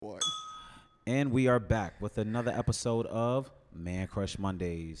And we are back with another episode of Man Crush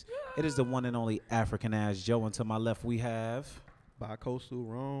Mondays. It is the one and only African ass Joe, and to my left we have Bi-coastal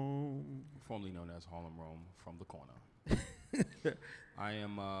Rome. Formerly known as Harlem Rome from the corner. I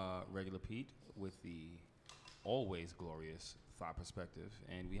am Regular Pete with the always glorious Thought Perspective,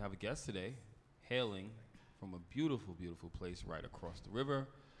 and we have a guest today hailing from a beautiful, beautiful place right across the river.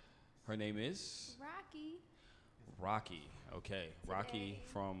 Her name is Rocky. Okay, Rocky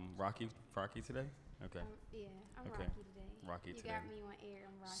from Rocky today. Okay. Yeah, I'm Okay. Rocky today. Rocky you today. got me on air.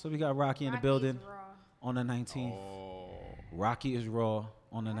 I'm Rocky. So we got Rocky in the Rocky building is raw. on the 19th. Oh, Rocky is raw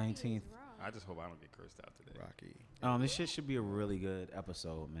on the Rocky 19th. is raw. I just hope I don't get cursed out today. Rocky. This shit should be a really good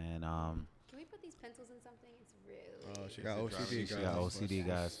episode, man. Can we put these pencils in something? It's really. Oh, she Is got it OCD, driving? guys. She got OCD,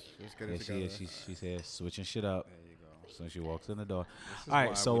 guys. Let's get Yeah, it she together. is. She's here switching shit up. There you go. So she walks in the door. This is All right,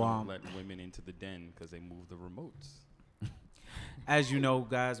 why so we don't let women into the den because they move the remotes. as you know,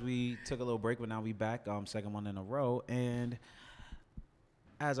 guys, we took a little break, but now we back. Second one in a row, and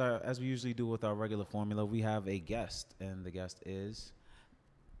as we usually do with our regular formula, we have a guest, and the guest is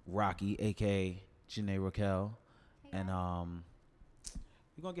Rocky, aka Janae Raquel, Hey, and guys.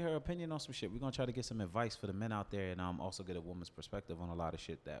 we're gonna get her opinion on some shit. We're gonna try to get some advice for the men out there, and also get a woman's perspective on a lot of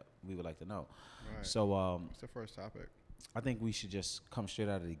shit that we would like to know. Right. So What's the first topic? I think we should just come straight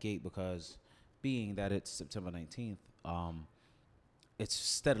out of the gate because being that it's September 19th, it's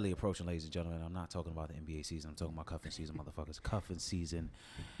steadily approaching, ladies and gentlemen. I'm not talking about the NBA season. I'm talking about cuffing season, motherfuckers. Cuffing season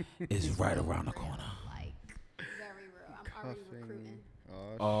is right around the corner. Like, very real. I'm already Cuffing. recruiting.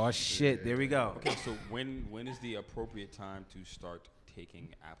 Oh, shit. There we go. Okay, so when is the appropriate time to start taking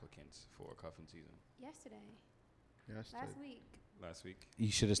applicants for cuffing season? Yesterday. Yes. Last week. Last week.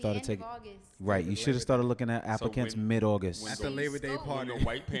 You should have The started end taking. of August. Right. You should have started looking at applicants when- mid-August. when At the Labor Day Scope. When party. the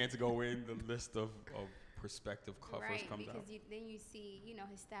white pants go in, the list of prospective cuffers Right, comes because out. then you see,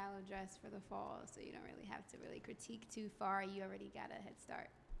 his style of dress for the fall, so you don't really have to really critique too far. You already got a head start.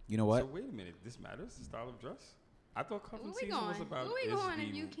 You know what? So wait a minute, this matters, the style of dress? I thought cuffing Where we season was going? about Where we going if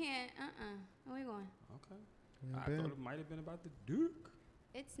SB. you can't? Where we going? Okay. Yeah, I Ben. thought it might have been about the Duke.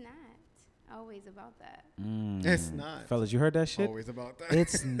 It's not always about that. It's not. Fellas, you heard that shit? Always about that.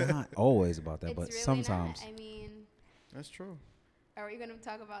 It's not always about that, It's but really sometimes. not. I mean, That's true. are we going to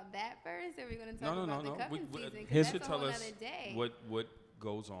talk about that first, or are we going to No, talk no, about no, the no. cuffing season? He Because should that's a tell whole us other day. what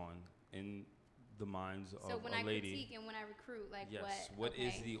goes on in the minds So of when a I lady. critique and when I recruit, like Yes. what? What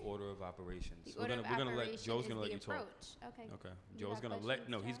is okay. the order of operations? The order of we're gonna let operation Joe's is gonna let the you talk. approach. Okay. Okay. You Joe's got gonna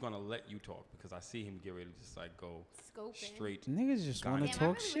questions, he's Joe? gonna let you talk because I see him get ready to just like go Scoping. straight. Niggas just Got want it. to Damn,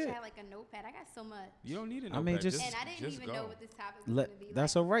 talk I really shit. wish I had like a notepad. I got so much. You don't need a I mean, notepad. just- And I didn't just even go. know what this topic was Let- going to be.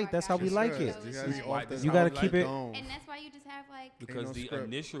 that's like, all right. before I That's got how we here. like So it. it's You This gotta is be like- why- off the this is You how gotta we keep like it- dome. And that's why you just have like because no the script.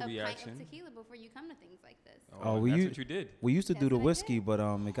 initial a reaction. pint of tequila before you come to things like this. Oh, and we that's u- what you did. We used to do That's the what I whiskey, did. but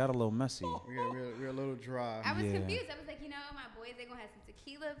it got a little messy. We're a little dry. I was Yeah. confused. I was like, my boys, they gonna have some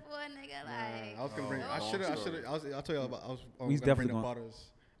tequila for a nigga. Like, I was gonna bring. Oh, I long should have. story. I'll tell you about. I was We's gonna bring definitely the gonna- butters.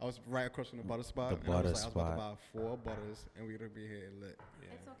 I was right across from the butter spot. The and butter I was about to spot. buy 4 butters, and we're gonna be here lit. Yeah.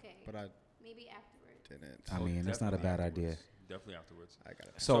 it's okay. But I Maybe afterwards. didn't. I mean, that's not a Definitely bad idea. afterwards. Definitely afterwards. I got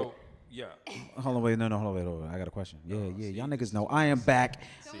it. So, yeah. hold on, wait, no, hold on. I got a question. Yeah, Oh, see, y'all this niggas know I am back.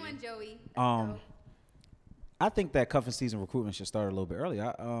 Come on, Joey. Let's Um, go. I think that cuffing season recruitment should start a little bit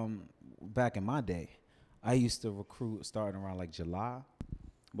earlier. Back in my day, I used to recruit starting around like July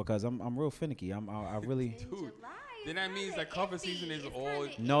because I'm real finicky. I really In Dude, July, then it's that means kinda that cuffing iffy. season is It's all-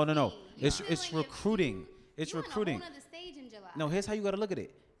 kinda no. iffy. It's You it's feel like recruiting. It's you on recruiting. a whole nother stage in July. No, here's how you got to look at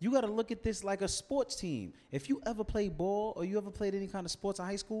it. You got to look at this like a sports team. If you ever played ball or you ever played any kind of sports in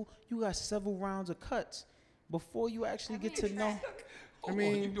high school, you got several rounds of cuts before you actually get to know. I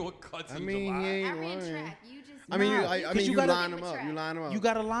mean- you doing cuts I in mean, July. he I ain't ran lying. track. You just. I mean, Nah, you, I 'cause mean, you you gotta- line them up. You line them up. You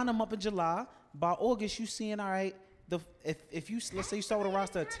got to line them up in July. By August, you seeing all right. If you let's say you start with a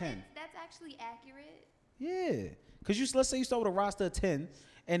roster of 10. That's actually accurate. Yeah, because let's say you start with a roster of 10,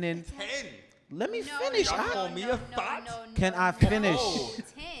 and then 10. let me No, finish. No, Y'all no, call no, me no, a thought? No, no, Can no, I no. finish? Oh.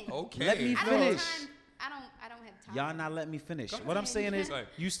 10. Okay. Let me I don't finish. have time. I don't have time. Y'all not letting me finish. Go What I'm ahead. saying is, Right.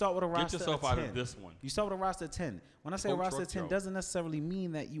 you start with a roster Get yourself of 10. out of this one. You start with a roster of 10. When I say a Coach roster of 10, Rojo. doesn't necessarily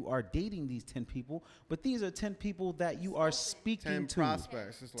mean that you are dating these 10 people, but these are 10 people that you are speaking 10 to.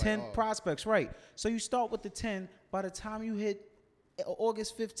 prospects. It's like, 10 oh, prospects, right. So you start with the 10. By the time you hit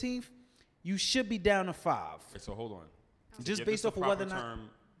August 15th, you should be down to 5. Okay, so hold on. To Just get based this off the of whether or proper not. term,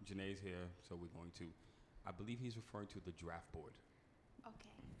 Janae's here, so we're going to. I believe he's referring to the draft board. Okay.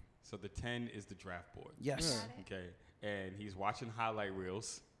 So the 10 is the draft board. Yes. Yeah. Okay. And he's watching highlight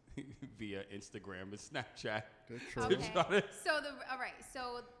reels via Instagram and Snapchat. That's true. Okay. Try to- So all right.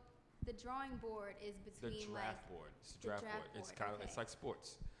 So the drawing board is The between draft board. It's the the draft, draft board. It's board, kind of okay. it's like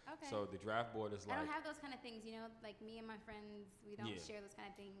sports. Okay. So the draft board is I like. don't have those kind of things, you know. Like me and my friends, we don't Yeah. share those kind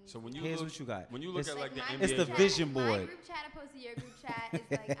of things. So when you Here's look, what you got. when you look It's at like the my NBA, It's the group draft- vision My board. group chat opposed to your group chat is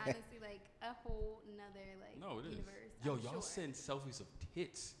like honestly like a whole nother like No, it is. universe. Yo, I'm y'all sure. send selfies of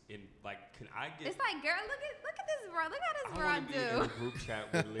tits in like. Can I get? It's like, girl, look at this bro. Look how this I bro want to be in do. a group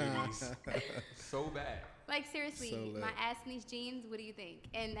chat with ladies so bad. Like seriously, So lit. my ass in these jeans. What do you think?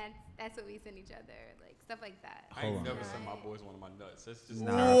 And that's what we send each other, like stuff like that. I ain't Hold on. never sent my Right. boys one of my nuts. That's just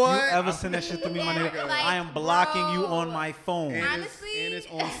Nah, What? if you ever send that shit to me, my Yeah, nigga, like, I am blocking you bro. on my phone. And Honestly- it's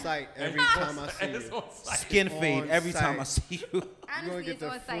on site every time I see And it's you. on site. Skin fade on every time I site. see you. Honestly, get it's the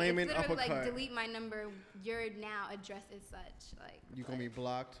on site. flaming It's literally like uppercut. delete my number. You're now addressed as such. Like You gonna be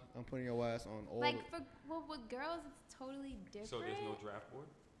blocked. I'm putting your ass on all. like for well, with girls, it's totally different. So there's no draft board.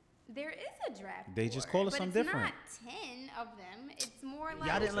 There is a draft. They just board, call it but something it's different. not 10 of them. It's more like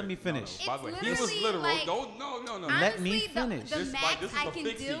Y'all didn't let me finish. No, no. By the way, It's he was literally literal. like- Don't no. Let me Honestly, finish. The This, max this is I a can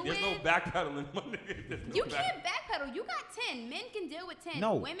fixie. deal There's with. no backpedaling, my nigga. There's no You back- can't backpedal. You got 10. Men can deal with 10.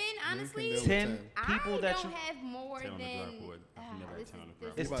 No. Women, honestly, deal with 10 I people that don't you. have more 10 on the than. draft board. I've never had this 10 on is- the this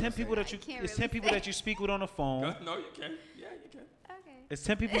draft It's You about ten to people say. that you. I can't It's really 10 people say. that you speak with on the phone. No, you can. Yeah, you can. Okay. It's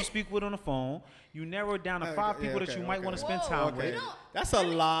 10 people you speak with on the phone. You narrow it down to Okay, 5 yeah, people that okay, you might okay. want to spend Whoa, time Okay. You with. don't- That's a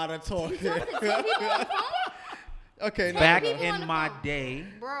lot of talking. You talking to 10 people on the phone? Okay, no, Back no. people on in the my phone. day,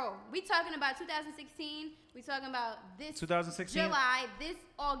 Bro, we talking about 2016. We talking about this 2016. July, this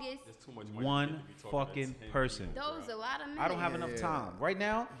August. There's too much money One to be talking to fucking 10 person. people, Those bro. a lot of men. I don't have Yeah, enough yeah. time right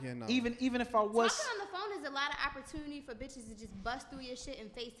now. Yeah, no. Even if I was, Talking on the phone is a lot of opportunity for bitches to just bust through your shit and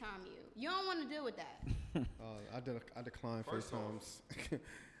FaceTime you. You don't want to deal with that. I declined First off, FaceTimes.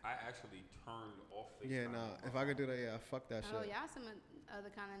 I actually turned off FaceTime. Yeah, nah. If I could do that, yeah, fuck that Oh, shit. y'all some other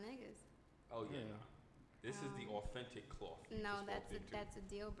kind of niggas. Oh yeah. Yeah. Nah. This is the authentic cloth. you No, just that's walked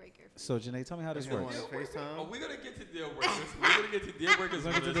into. a deal breaker. For so Janae, tell me how this You don't works. want FaceTime? Oh, we're gonna get to deal breakers. We're gonna get to deal breakers.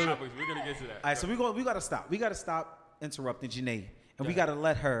 We're gonna get to We're deal- gonna get to that. All right, so we gotta stop. We gotta stop interrupting Janae, and we Yeah. gotta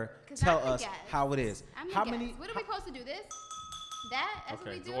let her 'Cause tell I'm the us guest. how it is. I'm the How guest. many? What are we supposed to do? This? That? That's Okay,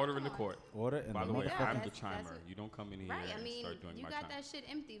 what we it's do? order in the Come on. court. Order and By the way, Yeah, I'm the that's chimer. what- You don't come in here Right. I and mean, start doing you my got chime. that shit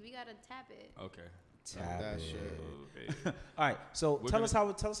empty. We gotta tap it. Okay. Tap that it. shit. Okay. All right, so We're tell gonna- us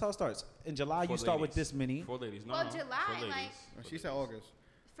how it starts. In July, For you start with ladies. this mini. For ladies. No, Well, no. July, For ladies. like- For She said ladies. August.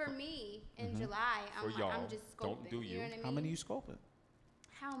 For me, in July, For I'm y'all, just scoping. don't do You you. know what I mean? How many you scoping?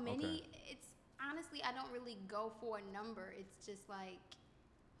 How many? It's honestly, I don't really go for a number. It's just like,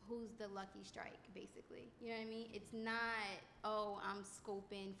 who's the lucky strike, basically. You know what I mean? It's not, oh, I'm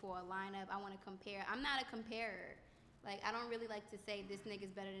scoping for a lineup. I want to compare. I'm not a comparer. Like, I don't really like to say this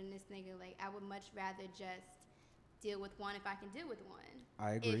nigga's better than this nigga. Like, I would much rather just deal with one if I can deal with one.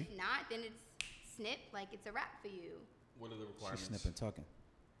 I agree. If not, then it's snip. Like, it's a wrap for you. What are the She's requirements? snipping, talking.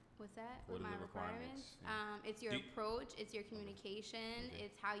 What's that? What With are my the requirements? It's your Do- approach. It's your communication. Okay.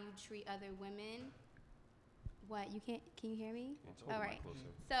 It's how you treat other women. What you can't? Can you hear me? It's All over right. closer.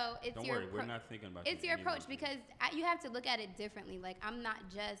 So it's Don't your. worry, we're not thinking about It's you your anyway. approach because you have to look at it differently. Like I'm not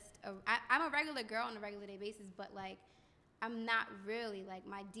just I'm a regular girl on a regular day basis, but like I'm not really like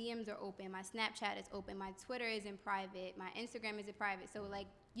my DMs are open, my Snapchat is open, my Twitter is in private, my Instagram is in private. So like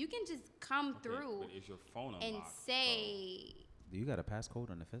you can just come Okay, through but is your phone unlocked? and say Do you got a passcode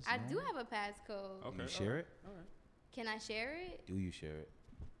on the fist? I do have a passcode. Okay. You share it? All right. Can I share it Do you share it?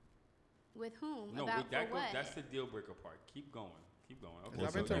 with whom? No, About that for what? that's the deal breaker part. Keep going. Keep going. Okay.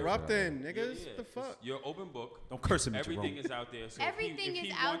 Stop so you're- interrupting, Yeah, niggas. yeah, The it's fuck? your open book. Don't curse him, Everything Jerome. is out there. So Everything if he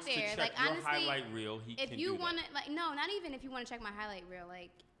is out wants to there. check Like, your honestly, highlight reel, he if can you do that. want to like no, not even if you want to check my highlight reel.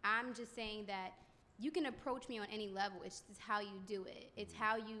 Like I'm just saying that you can approach me on any level. It's just how you do it. It's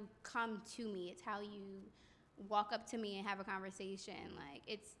how you come to me. It's how you walk up to me and have a conversation. Like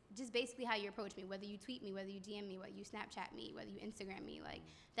it's just basically how you approach me. Whether you tweet me, whether you DM me, whether you Snapchat me, whether you Instagram me. Like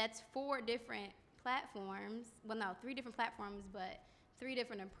that's 4 different platforms. Well, no, 3 different platforms, but 3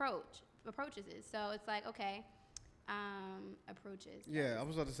 different approaches. So it's like okay, approaches. Yeah, I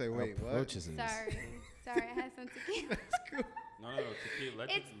was about to say, wait, what? Approaches is- Sorry, I had some tequila. No, tequila.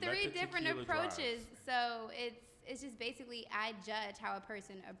 Let It's the, 3 let the different tequila approaches, drive. so it's just basically I judge how a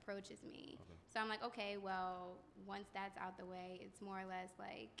person approaches me. Okay. So I'm like, okay, well, once that's out the way, it's more or less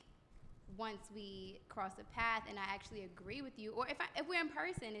like once we cross a path and I actually agree with you, or if we're in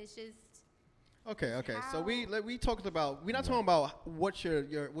person, it's just Okay. So How- we talked about. We're not talking about what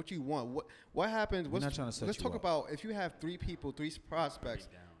what you want. What happens? We're not trying to set Let's you talk up. about if you have 3 people, 3 prospects.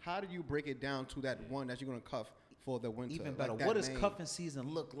 down. How do you break it down to that one that you're gonna cuff for the winter? Even like better. that What does name? cuffing season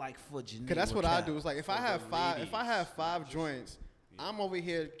look like for Janae? Cause that's what I do. Raquel? It's like if For I have the 5, if I ladies. have 5 joints, I'm over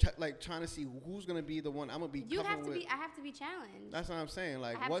here like trying to see who's gonna be the one I'm gonna be. you have cuffing to with. be. I have to be challenged. That's what I'm saying.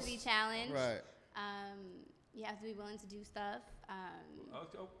 Like I have what's to be challenged. right? You have to be willing to do stuff.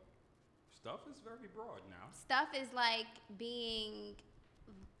 Oh, stuff is very broad now. Stuff is like being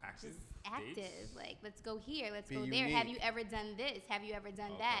Active. just active. Dates? Like, let's go here, let's Be go there. Have you unique. ever done this? Have you ever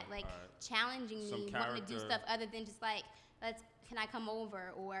done Okay, that? Like, alright. challenging Some me, wanting to do character- stuff other than just like, can I come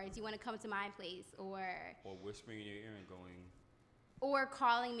over? Or do you want to come to my place? Or whispering in your ear and going, Or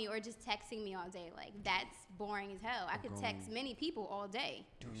calling me or just texting me all day. Like, that's boring as hell. I could text many people all day.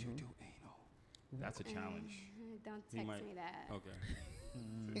 do you do anal? That's a challenge. Don't He text might- me that.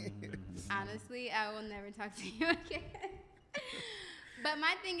 Okay. Honestly, I will never talk to you again. But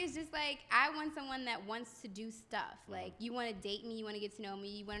my thing is just like, I want someone that wants to do stuff. Like, you want to date me, you want to get to know me,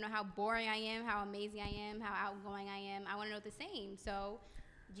 you want to know how boring I am, how amazing I am, how outgoing I am. I want to know the same. So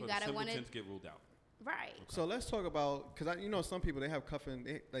you So gotta the want to, simpletons get ruled out. right? So let's talk about, because some people, they have cuffing,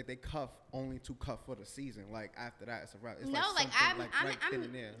 they cuff only to cuff for the season. Like after that, it's a wrap. It's No, like something I'm, right then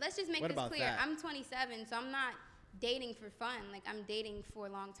and there. let's just make What this about clear. that? I'm 27, so I'm not dating for fun. Like, I'm dating for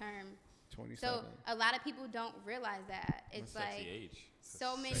long term. 27. So a lot of people don't realize that. It's That's sexy like age.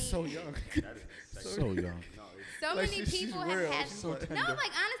 so many. So young. That is sexy. So young. No, it's, So Like, many she's people real. have had She's no, so like tender.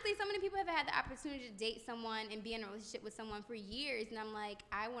 honestly, so many people have had the opportunity to date someone and be in a relationship with someone for years, and I'm like,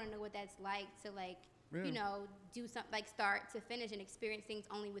 I want to know what that's like to like, Yeah. you know, do something like start to finish and experience things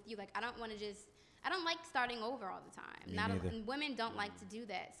only with you. Like, I don't want to just, I don't like starting over all the time. Me Not a, neither. and women don't like to do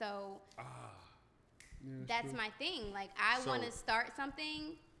that. So Yeah, that's true. my thing. Like, I So- want to start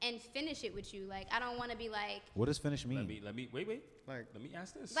something and finish it with you. Like, I don't want to be like. What does finish mean? let me wait. Like, Let me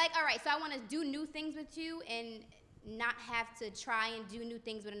ask this. Like, all right, so I want to do new things with you and not have to try and do new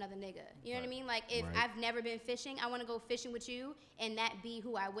things with another nigga. You know what I Right. mean? Like, if Right. I've never been fishing, I want to go fishing with you and that be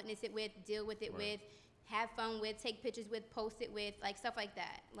who I witness it with, deal with it Right. with, have fun with, take pictures with, post it with, like stuff like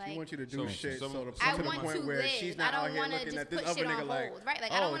that. Like, she wants you to do So- shit some- so I to the want point to where live. she's I not don't out here wanna looking just at this put other shit on nigga like, hold. Right,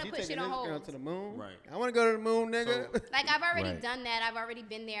 like, I don't oh, wanna she put shit taking on this girl hold. to the moon. Right. I want to go to the moon, nigga. like, I've already Right. done that. I've already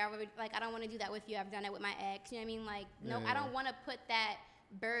been there. Like, I don't want to do that with you. I've done it with my ex. You know what I mean? Like, no, Yeah. I don't want to put that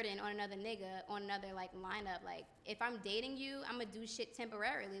burden on another nigga, on another, like, lineup. Like, if I'm dating you, I'm going to do shit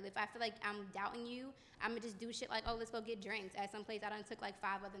temporarily. If I feel like I'm doubting you, I'm going to just do shit like, oh, let's go get drinks at some place I done took, like,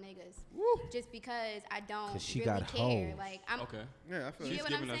 5 other niggas. Just because I don't 'Cause she really got care. hoes. Like, I'm... Okay. Yeah, I feel You She's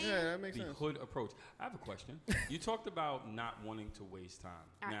get what I'm giving us saying? Yeah, that makes the sense. hood approach. I have a question. You talked about not wanting to waste time.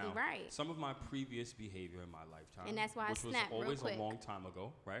 Now, right. some of my previous behavior in my lifetime, And that's why I which was snapped real always quick. a long time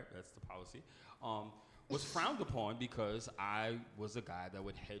ago, right? That's the policy. Was frowned upon because I was a guy that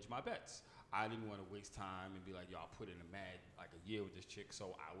would hedge my bets. I didn't want to waste time and be like, yo, I'll put in a mad like a year with this chick,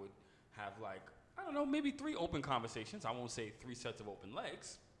 so I would have like, I don't know, maybe 3 open conversations. I won't say 3 sets of open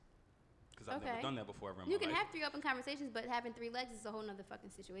legs, because I've never Okay. done that before ever in You my can life. have 3 open conversations, but having 3 legs is a whole nother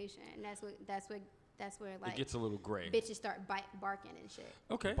fucking situation. And that's where, It like, gets a little gray. bitches start barking and shit.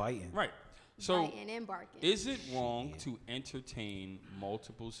 Okay. Biting. Right. So Biting and barking. is it wrong to entertain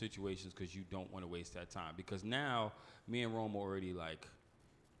multiple situations because you don't want to waste that time? Because now me and Rome are already like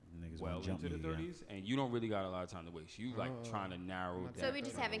Niggas well wanna jump into the me, yeah. 30s, and you don't really got a lot of time to waste. You like trying to narrow I'm it not down. So we're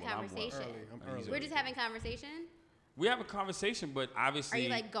just to having what I'm worth. conversation. I'm And early. he's We're already- just having conversation. We have a conversation, but Are obviously you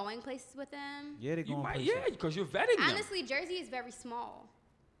like going places with them? Yeah, they you going might, places. yeah, because you're vetting them. Honestly, Jersey is very small.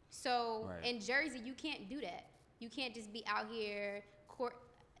 So Right. in Jersey, you can't do that. You can't just be out here court.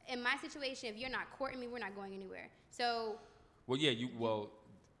 In my situation, if you're not courting me, we're not going anywhere. So Well, yeah,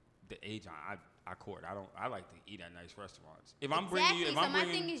 the age I court. I like to eat at nice restaurants. If I'm bringing you, if so I'm my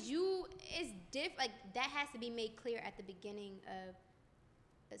bringing, thing is, it's different. Like, that has to be made clear at the beginning of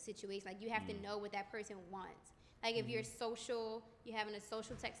a situation. Like, you have Mm. to know what that person wants. Like, if you're social, you're having a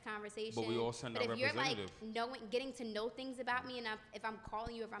social text conversation. But we all send But our if you're like representative. getting to know things about me, and if I'm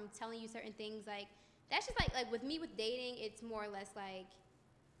calling you, if I'm telling you certain things, like, that's just like with me with dating, it's more or less like,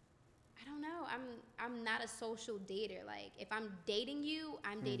 I don't know. I'm not a social dater. Like, if I'm dating you,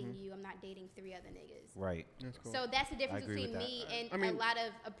 I'm dating you. I'm not dating 3 other niggas. Right. That's cool. So that's the difference agree between with that. me and I mean- a lot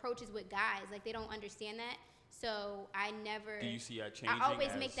of approaches with guys. Like, they don't understand that. So I never. do you see that changing? I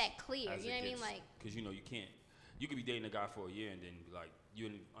always make that clear. as You know it what I mean? gets- Like, because you can't. You could be dating a guy for a year and then be like you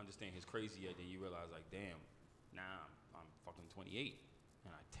didn't understand his crazy yet. Then you realize like, damn, now I'm fucking 28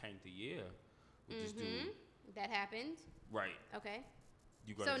 and I tanked a year with this dude. that happened. Right. Okay.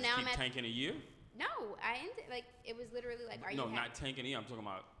 You gonna So just now keep I'm at- tanking a year? No, I ended like it was literally like, are No, you? not tanking a year. I'm talking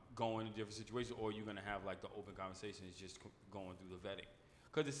about going to different situations, or you're gonna have like the open conversations, just going through the vetting.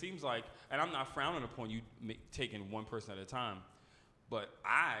 Because it seems like, and I'm not frowning upon you taking one person at a time, but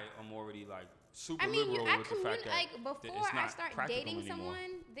I am already like super I mean, liberal I with the fact that like that before it's I not start practical dating anymore.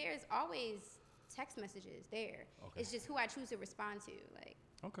 someone, there's always text messages there. Okay. It's just who I choose to respond to. Like,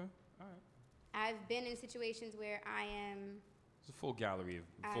 Okay, all right. I've been in situations where I am. It's a full gallery of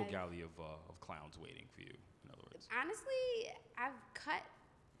I- of clowns waiting for you. process? Honestly, I've cut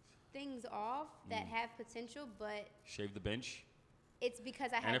things off that Mm. have potential, but Shave the bench. it's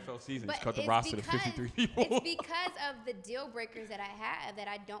because I have NFL season. but Just cut the it's roster to because- 53 people. It's because of the deal breakers that I have that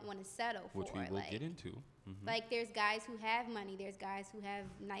I don't want to settle for. Which we will like, get into. Mhm. Like there's guys who have money, there's guys who have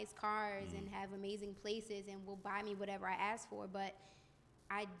nice cars Mm. and have amazing places and will buy me whatever I ask for, but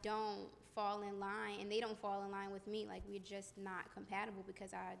I don't fall in line and they don't fall in line with me. Like we're just not compatible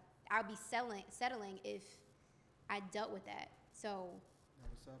because I'll be settling if I dealt with that. So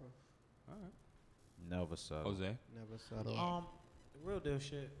Never settle. All right. Never so. Jose. Never settle. Yeah. Real deal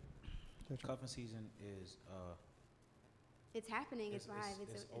shit. Cuffing season is it's happening, it's live,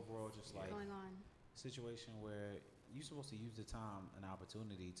 it's overall just like going on. situation where you're supposed to use the time and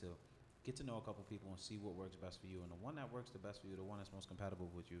opportunity to get to know a couple people and see what works best for you. And the one that works the best for you, the one that's most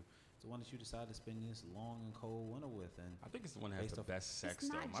compatible with you, is the one that you decide to spend this long and cold winter with. And I think it's the one that has Based the off- best sex, It's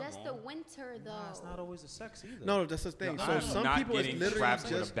though. not Am I just the wrong? winter though. nah, it's not always the sex either. No, that's the thing. No, So I'm some not people it's getting literally trapped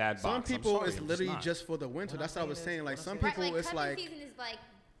with a just bad some box. I'm people sorry, it's I'm literally just not. just for the winter. What That's I'm what I was saying saying. is- Like what some I'm saying- people, right, like it's cuffing like season is like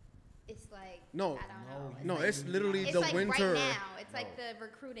it's like No. I don't know. No, no, it's literally It's the like winter. right now. It's like No. the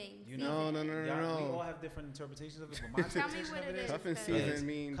recruiting. You season. know, No. we No. all have different interpretations of it. But my Tell me interpretation what of it is. Cuffing Because- season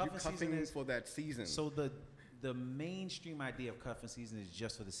means you Cuffing season cuffing is- for that season. So the mainstream idea of cuffing season is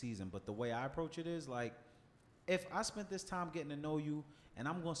just for the season, but the way I approach it is like, if I spent this time getting to know you, and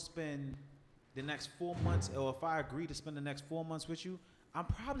I'm gonna spend the next 4 months, or if I agree to spend the next 4 months with you, I'm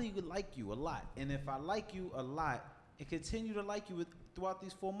probably gonna like you a lot. And if I like you a lot and continue to like you throughout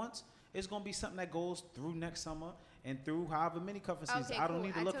these 4 months, it's gonna be something that goes through next summer and through however many cuffing seasons. Okay, I don't cool.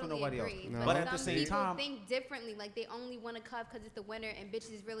 need to look totally for nobody agree. else. No. But at the some same people time, think differently. Like they only want to cuff because it's the winter and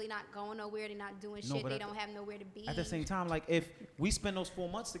bitches really not going nowhere. They're not doing No, shit. but They at don't have nowhere to be. at the same time, like if we spend those 4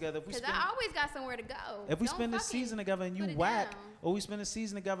 months together, if we Because spend I always got somewhere to go. if we Don't spend this fucking season together and you put it whack, down. or we spend a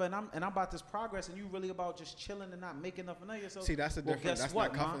season together and I'm about this progress and you really about just chilling and not making nothing of yourself. See, that's the well, difference. guess That's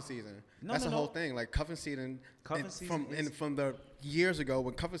what, not cuffing Ma? season. No, That's no, the whole no. thing. Like cuffing season. Cuffing and season is- from the years ago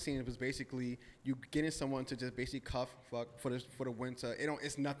when cuffing season was basically you getting someone to just basically cuff fuck for the winter.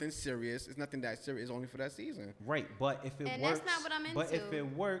 It's nothing serious. It's nothing that serious. It's only for that season. Right, but if it And works, that's not what I'm but if into.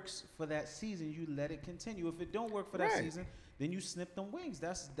 it works for that season, you let it continue. If it don't work for that Right. season, then you snip them wings.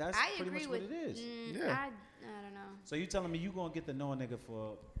 That's I pretty agree much with what it is. Yeah. I don't know. So you telling me you gonna get to know a nigga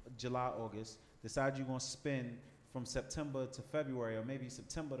for July, August, decide you gonna spend from September to February or maybe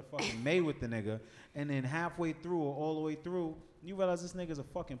September to fucking May with the nigga, and then halfway through or all the way through, you realize this nigga's a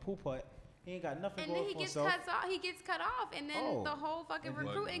fucking poo putt. He ain't got nothing And then going he for gets himself. cut off. He gets cut off, and then Oh. the whole fucking But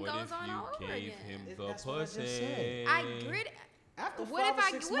recruiting what goes if on you all over gave again. him It- the that's what I just pussy? said. I agree. After What 5 if or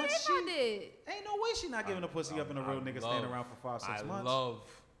I? 6 What months, if I did? ain't no way she not giving a pussy up and a real nigga staying around for 5-6 months. I love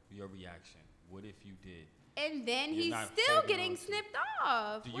your reaction. What if you did? And then You're he's not still holding getting on to- snipped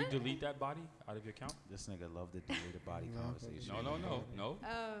off. Do you What? delete that body out of your account? This nigga love the deleted body No. conversation. No.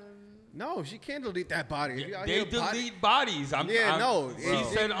 No, she can't delete that body. If you out They here body- delete bodies. I'm no. She She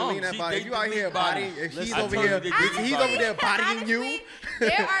said, delete that she- body. they If you out here delete bodies. bodying, if he's Listen, over I told here, you they if delete he's bodies. over there bodying you, Honestly,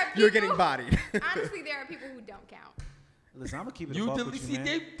 there are you're people- getting bodied. Honestly, there are people who don't count. Listen, I'm gonna keep it. You a buck delete. with See, you, man.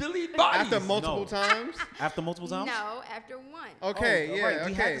 they delete bodies. After multiple No. times. After multiple times. No, after one. Okay, Oh, yeah, right, okay.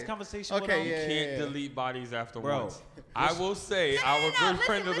 we had this conversation with, Okay, You yeah, can't yeah. delete bodies after Bro, once. I will say, No, our no, good no,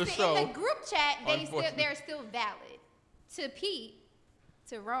 friend of the listen, show. In the group chat, Unfortunately. they're still valid. To Pete,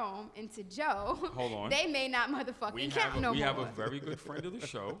 to Rome, and to Joe, Hold on. they may not motherfucking we count have, no we more. have a very good friend of the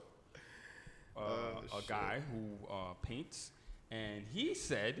show, a shit. guy who paints, and he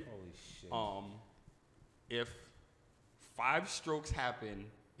said, Holy shit. if 5 strokes happen,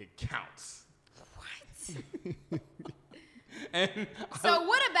 it counts. What? And So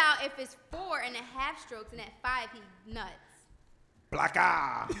what about if it's 4.5 strokes and at 5 he nuts?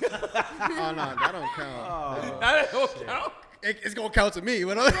 Blacka. Oh no, that don't count. that don't count. It's gonna count to me.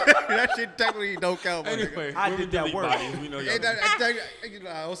 But that shit technically don't count. my nigga. Anyway, I we did that delete work. bodies. We know y'all.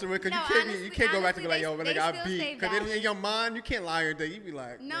 Hey, also, because No, you honestly- can't go back and be like, yo, honestly, but they nigga, I still beat. stay Because valid. in your mind, you can't lie or anything. You be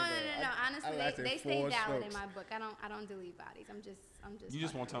like, No. nigga, I Honestly, lasted they stay 4 valid in strokes. my book. I don't delete bodies. I'm just. You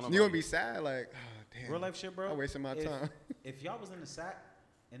just won't tell You nobody. gonna be sad, like, oh, damn. Real life shit, bro. I'm wasting my If- time. If y'all was in the sack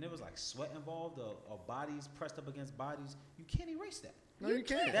and there was like sweat involved or bodies pressed up against bodies, you can't erase that. No, you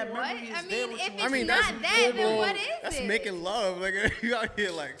can't. That What? memory is I there mean, with if you. it's I mean, not that's that, then full-blown- what is That's it? making love. Like, you out here,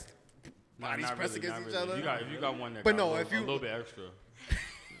 like, Nah, bodies not pressed really, against not each really. other. If you got one that But got no, a if little, you- a little bit extra.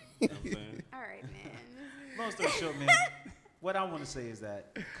 You know what I'm saying? All right, man. Long story short, man. What I want to say is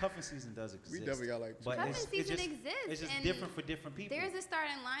that cuffing season does exist. We definitely got like, but Cuffing it's season just, exists, It's just and different for different people. There's a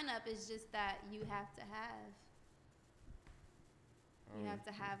starting lineup. It's just that you have to have. You have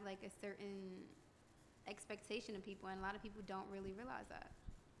to have like a certain expectation of people, and a lot of people don't really realize that.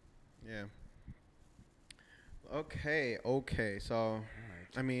 yeah. Okay. So,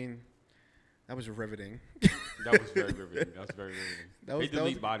 I mean, that was riveting. That was very riveting. That was very riveting. That was- They that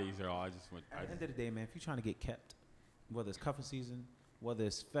was- delete bodies, or I just went. At the end of the day, man, if you're trying to get kept, whether it's cuffing season, whether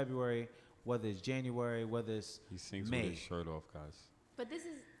it's February, whether it's January, whether it's He sings May, with his shirt off, guys. But this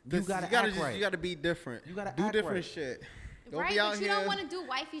is you gotta act right. You gotta be different. You gotta do act different right. shit. Don't right, be out but you here. don't want to do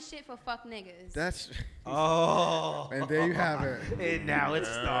wifey shit for fuck niggas. That's Oh, and there you have it. and now it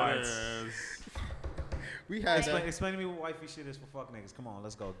starts. Yes. We had Explain to me what wifey shit is for fuck niggas. Come on,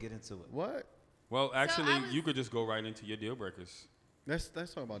 let's go. Get into it. what? Well, actually, I was- you could just go right into your deal breakers. Let's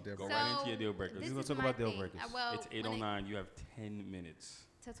talk about that. Go bro. right into your deal breakers. this We're gonna is talk my about deal thing. breakers. Well, It's when it- 8:09. You have 10 minutes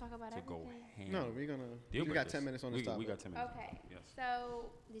to talk about to go everything. ham. No, we're gonna. Deal We got breakers. 10 minutes on this topic. We got 10 minutes. Okay. Yes.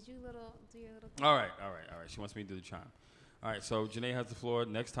 So did you do your little thing? All right. She wants me to do the chime. All right, so Janae has the floor.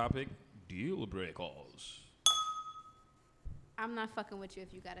 Next topic, deal breakers. I'm not fucking with you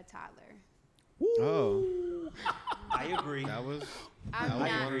if you got a toddler. Oh, I agree. that was. I'm that was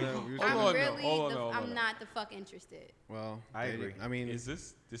not. one of the. We was I'm Hold on, really. hold on, hold I'm on. not the fuck interested. well, I they- agree. I mean, Is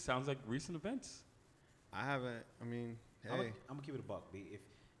this sounds like recent events? I haven't. I mean, I'm hey, gonna keep it a buck, B. If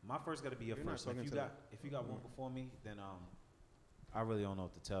my first gotta be your You're not first, so talking if to you got one before me, then I really don't know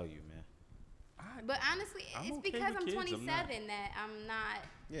what to tell you, man. But honestly, I'm it's okay because with I'm kids, 27 I'm not. that I'm not.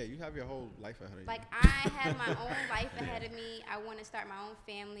 yeah, you have your whole life ahead of Like you. I have my own life ahead of me. I want to start my own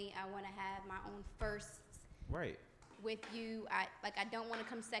family. I want to have my own firsts Right. with you. I don't want to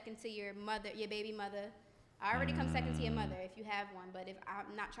come second to your mother, your baby mother. I already come second to your mother if you have one, but if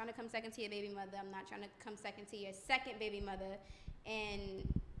I'm not trying to come second to your baby mother, I'm not trying to come second to your second baby mother, and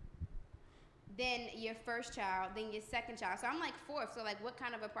then your first child, then your second child. So I'm like fourth. So like, what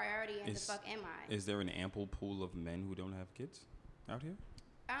kind of a priority in the Is- fuck am I? Is there an ample pool of men who don't have kids out here?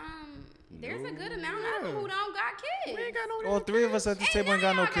 There's a good amount of them who don't got kids. We ain't got no. All three of us at this Ain't table ain't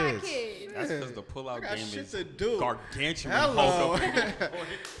got none no of y'all kids. That's Yeah. because the pull-out I got game shit is to do. gargantuan. Hello. Hulk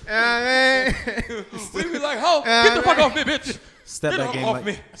I We be like, Hulk, get the fuck off me, bitch. Step Get back off game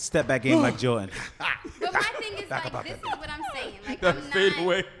me. like step back game like Jordan. But my thing is like, this is what I'm saying. Like, That I'm fade not.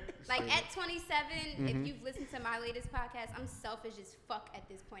 away. Like at 27, if you've listened to my latest podcast, I'm selfish as fuck at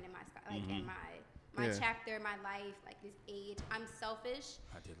this point in my in my Yeah. chapter, my life, like this age. I'm selfish,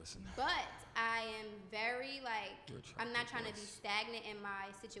 I did listen. but I am very like Your I'm not chapter trying to be was- stagnant in my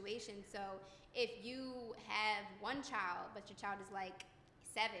situation. So if you have one child, but your child is like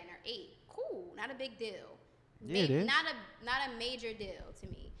 7 or 8, cool, not a big deal. Yeah, it is. Not a major deal to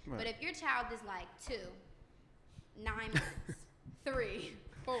me. Right. But if your child is like 2, 9 months, 3,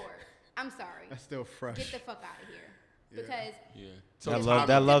 4, I'm sorry. That's still fresh. Get the fuck out of here. Yeah. Because Yeah.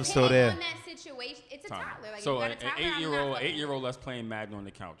 That love's still depending there. on that situation, it's a Time. toddler. Like So you got an a toddler, I'm not 8-year-old, fucking 8-year-old that's playing Madden on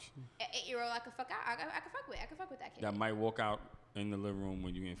the couch. with. An 8-year-old I could fuck out. I could fuck with. I could fuck with that kid. That might walk out in the living room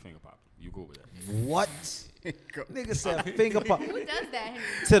when you in finger pop. You cool with that? What? Nigga said finger pop Who does that, Henry?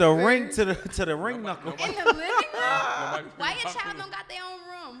 to the ring to the ring knuckle. In the living room? Nobody Why your finger child pop don't got their own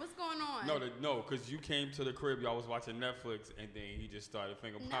room? What's going on? No, because you came to the crib, y'all was watching Netflix, and then he just started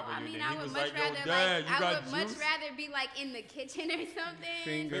finger No, popping I you. mean, and then I he would was much like, yo, rather Dad, you I got would much juice? rather be like in the kitchen or something.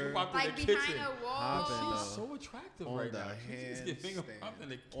 Finger Finger popped in Like the behind kitchen. a wall. Hopping She's so attractive on right the now. She just get finger popped in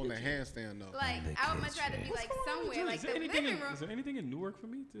the handstand. On the kitchen. handstand though. Like I would much rather be like somewhere like Is the there anything living in, room. is there anything in Newark for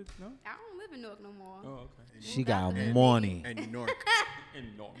me to know? I don't live in Newark no more. Oh, okay. She Moved out got the hood, money. And Newark.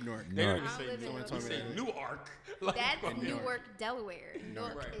 In Newark. Newark. They don't Newark. even I say live in Newark. Newark. They say Newark. Like, That's fucking Newark, Delaware.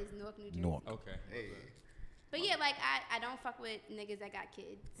 Newark Right. is Newark, New Jersey. Newark. Okay. Hey. But yeah, like I don't fuck with niggas that got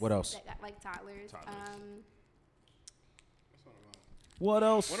kids. What else? That got like toddlers. Toddlers. What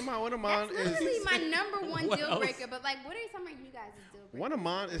else? One of mine That's literally is my number one What deal else? breaker. But like, what are some of you guys' deal breakers? one of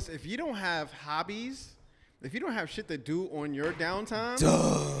mine is if you don't have hobbies, if you don't have shit to do on your downtime,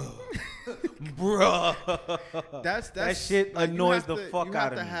 Bruh. that's That shit annoys the fuck you out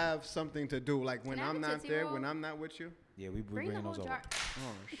have of to me. have something to do. Like when Can I have I'm a not Tootsie there, Roll? when I'm not with you. Yeah, we Bring the bringing whole those over. jar.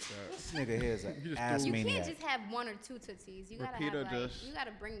 Oh shit. This nigga here is an You just ass threw- You maniac. can't just have one or two tootsies. You gotta Repeater have like just you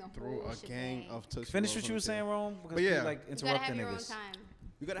gotta bring the Through whole a gang shebang. of Tootsie Finish Rolls what you on were the saying, table. Rome. Because But you yeah. like You gotta have interrupting your own niggas. time.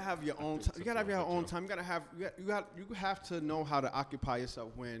 You gotta have your own time. You gotta have your own time. You gotta have. You have to know how to occupy yourself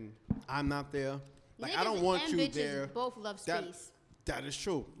when I'm not there. Like I Niggas don't want and you bitches there. both love That- space. That is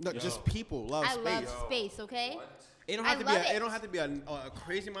true. No, just people love I space. love space. Okay. It don't I have to be. love It it. don't have to be a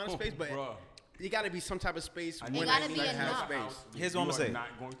crazy amount of space, but Bruh. you gotta be some type of space I when need gotta I be need to have enough. space. Here's what I'm You gonna are say.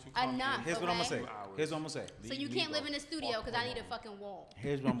 not going to come Enough. in Here's what I'm gonna Okay. say. 2 hours. Here's what I'm gonna say. So Leave you me can't live the in a studio fuck because I need a alone. fucking wall.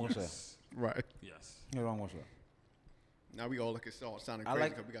 Here's what I'm gonna say. Right. Yes. Here's what I'm gonna say. Now we all look at all sounding I crazy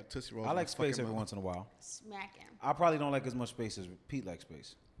like- because we got Tootsie Rolls. I in like our space fucking every mouth. once in a while. Smack him. I probably don't like as much space as Pete likes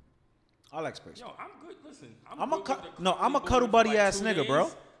space. I like space. Yo, I'm good. Listen, I'm a good cu- with the no, I'm a cuddly cuddle boy for buddy like ass 2 nigga, days,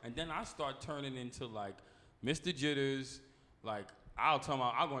 bro. And then I start turning into like Mr. Jitters, like, I'll tell my,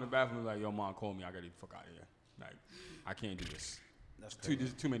 I'll go in the bathroom and be like, yo, mom, call me. I gotta get the fuck out of here. Like, I can't do this. That's This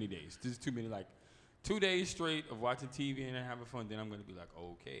is too many days. This is too many, like, 2 days straight of watching TV and having fun. Then I'm gonna be like,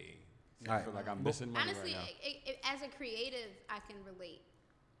 okay. I Alright. feel like I'm missing money Honestly, right now. as a creative, I can relate.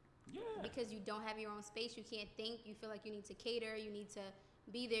 Yeah. Because you don't have your own space, you can't think, you feel like you need to cater, you need to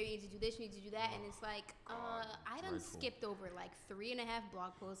be there, you need to do this, you need to do that, and it's like, I done dreadful. skipped over like 3.5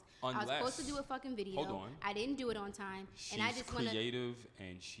 blog posts. I was supposed Unless- to do a fucking video. hold on. I didn't do it on time, She's and I just want to. creative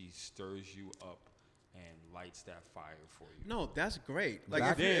and she stirs you up and lights that fire for you. No, that's great. Like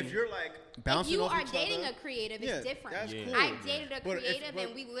Back if then- you're like If bouncing you off are each dating other, a creative, yeah, it's different. that's Yeah. cool. I dated a But if- creative, but-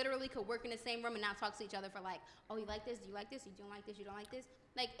 and we literally could work in the same room and not talk to each other for like, oh, you like this? Do you like this? You don't like this? You don't like this?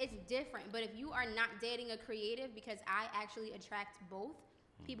 Like, it's different. But if you are not dating a creative, because I actually attract both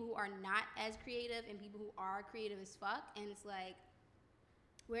people who are not as creative and people who are creative as fuck, and it's like,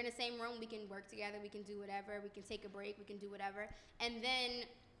 we're in the same room, we can work together, we can do whatever, we can take a break, we can do whatever. And then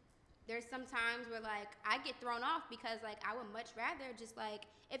there's some times where like I get thrown off because like I would much rather just like,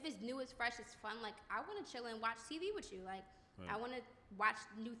 if it's new, it's fresh, it's fun, like I want to chill and watch TV with you. Like I want to watch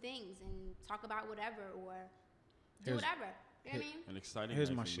new things and talk about whatever or do Here's- whatever. You know what I mean? An exciting Here's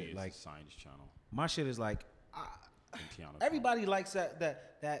night my for shit, me is like- the Science Channel My shit is like, and Tiana. everybody likes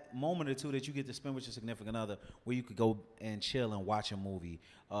that moment or two that you get to spend with your significant other, where you could go and chill and watch a movie,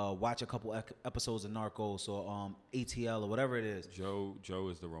 watch a couple episodes of Narcos or ATL or whatever it is. Joe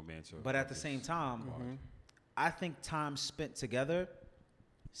is the romancer. But at of the this same time, squad. I think time spent together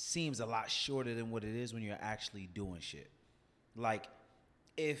seems a lot shorter than what it is when you're actually doing shit. Like,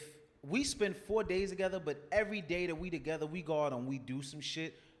 if we spend 4 days together, but every day that we together, we go out and we do some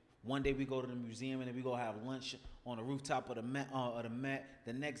shit. One day we go to the museum and then we go have lunch on the rooftop of the Met.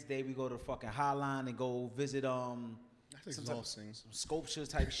 The next day we go to the fucking High Line and go visit that's some type of- exhausting. some sculptures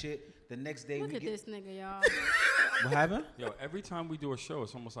type shit. The next day Look we at get this nigga, y'all. what happened? Yo, every time we do a show,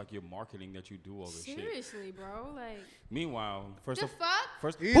 it's almost like you're marketing that you do all this shit. Seriously, bro. Like, Meanwhile, First the of fuck?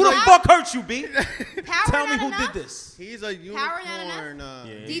 first, He's who the like- fuck hurt you, B? Power Tell me not who enough? did this. He's a Power not unicorn.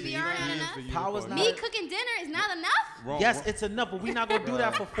 DVR not he is enough? the Power's unicorn. not- Me cooking dinner is not enough? Wrong, Yes, wrong, it's enough, but we're not gonna do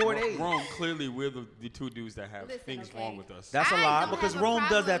that for 4 days. wrong. Clearly, we're the two dudes that have Listen, things okay. wrong with us. That's a I lie don't because have a Rome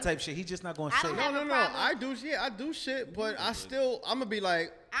does that problem. type shit. He's just not gonna I say don't it. have No, a no, no. problem. I do shit. I do shit, but I'm gonna be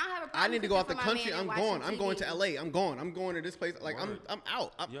like, I don't have a problem. I need to go out the cooking for my country. man I'm and going. watching I'm going to TV. LA. I'm going. I'm going to this place. Like Word. I'm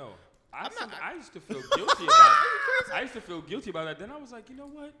out. Yo, I'm not- I used to feel guilty about. I used to feel guilty about that. Then I was like, you know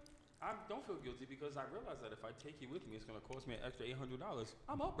what? I don't feel guilty because I realized that if I take you with me, it's gonna cost me an extra $800.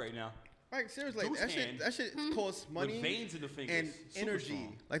 I'm up right now. Like seriously, Goose that shit. hand. That shit costs money. The veins in the fingers, and super energy.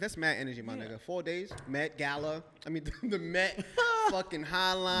 strong. Like that's mad energy, my Yeah. nigga. 4 days, Met Gala. I mean the Met, fucking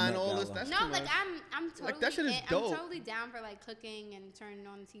Highline, Met all this. Gala. That's No, too like much. I'm totally Like, that shit is I'm dope. totally down for like cooking and turning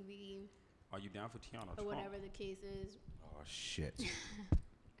on the TV Are you down for Tiana or Trump? whatever the case is. Oh shit.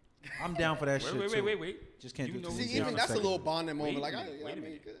 I'm down for that shit too. Wait. Just can't You do know two who See, things Tiana even in that's a second. little bonding moment. Wait Like a I minute, wait a mean,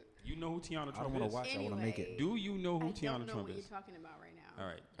 minute. good. You know who Tiana I Trump don't want is? to watch. I want to make it. Do you know who I Tiana don't know Trump what is? you're talking about right now. All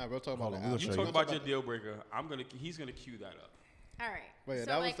right. All right, we'll talk Hold about on, it. we'll after. show You you. talk about your deal breaker. I'm gonna. He's gonna cue that up. All right. But yeah, so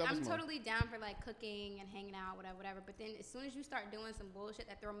that was- like that was I'm mine. totally down for like cooking and hanging out, whatever. But then as soon as you start doing some bullshit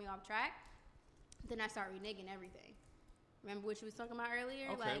that throw me off track, then I start reneging everything. Remember what you was talking about earlier?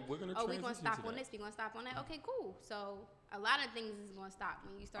 Okay, like, we're gonna oh, we gonna transition stop to on that. this, we gonna stop on that. Okay, cool. So a lot of things is gonna stop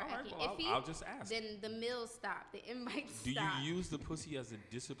when you start All right, acting well, iffy. I'll just ask. Then the meals stop, the invites Do stop. you use the pussy as a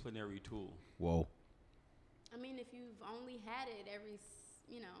disciplinary tool? Whoa. I mean, if you've only had it if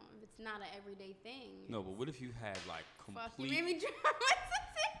it's not an everyday thing. No, but what if you had like Fuck, you complete? made me drop my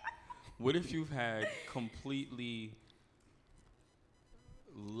What if you've had completely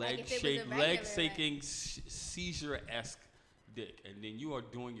Like if it was a regular, leg like- shaking, seizure-esque dick, and then you are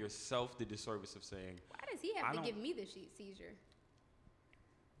doing yourself the disservice of saying, Why does he I have to don't- give me the seizure?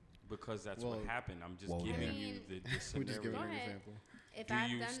 because that's Well- what happened. I'm just Well, giving I you mean- the We're just scenario. giving Go an ahead. example. If Do I've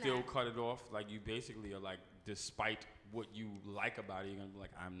you done still that, cut it off? Like you basically are like, despite what you like about it, you're gonna be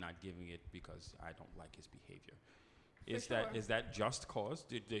like, I'm not giving it because I don't like his behavior. Is sure. that just cause?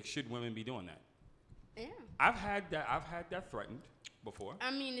 Should women be doing that? yeah. I've had that threatened before.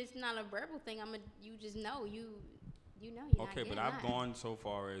 I mean, it's not a verbal thing. You just know you know you're Okay, not but getting I've that. gone so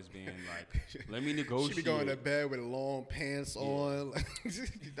far as being like, let me She negotiate. be going to bed with long pants on.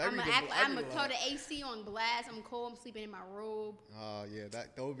 I'm gonna throw the AC on blast. I'm cold. I'm sleeping in my robe. Oh yeah,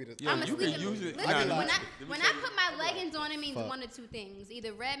 that would be the. Yeah, I'm you asleep. can use it. Listen, Nah, when nah, I let me when tell I you- put my leggings on, it means Fuck. one of two things: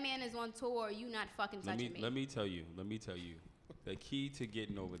 either Redman is on tour, or you not fucking let touching me me. let me tell you. The key to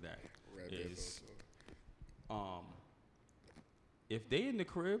getting over that is, if they in the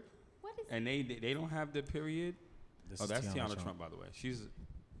crib What is and they don't have the period. This Oh, is that's Tiana Trump, by the way. She's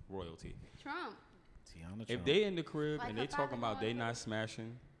royalty. Trump? Tiana If Trump. they in the crib Like and her they talking father about they going not through?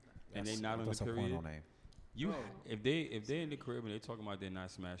 smashing and they That's- not on the that's her period, porno name. you if they in the crib and they talking about they're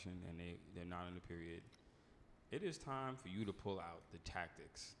not smashing and they're not on the period, it is time for you to pull out the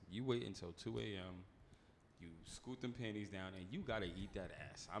tactics. You wait until 2 a.m. You scoot them panties down and you gotta eat that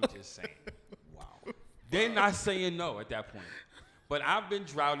ass. I'm just saying. Wow. They're not saying no at that point. But I've been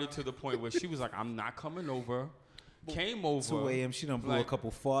droughted to the point where she was like, I'm not coming over. Came over. 2 a.m. She done blew a like,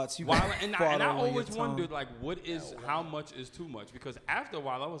 couple farts. You While, got and fart I all on your always tongue. wondered, like, what is, how much is too much? Because after a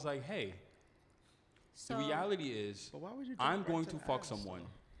while, I was like, hey, So, the reality is, But why would you? I'm jump going right to the fuck ass, someone,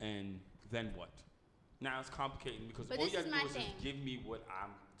 and then what? Now it's complicating because But all this you is have to do my is thing. just give me what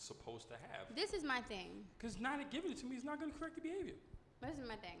I'm supposed to have. this is my thing. Because not giving it to me is not going to correct the behavior. This is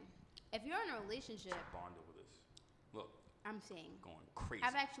my thing. If you're in a relationship, Bond over this. Look, I'm saying going crazy.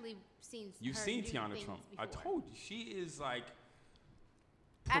 I've actually seen. You've her seen do Tiana things Trump. before. I told you. She is like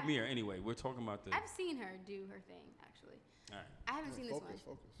I've- premier. Anyway, we're talking about the. I've seen her do her thing. Actually, All right. I haven't seen this one.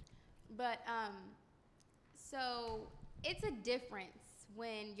 Focus. But so it's a difference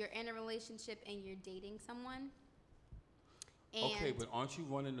when you're in a relationship and you're dating someone. And Okay, but aren't you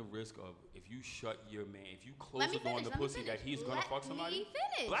running the risk of if you shut your man, if you close let me the door on finish. the Let me pussy, that finish. he's gonna fuck somebody? Let me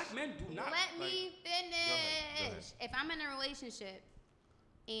finish. Black men do not. Let like, me finish. Go ahead. If I'm in a relationship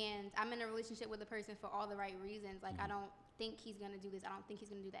and I'm in a relationship with a person for all the right reasons, like I don't think he's gonna do this, I don't think he's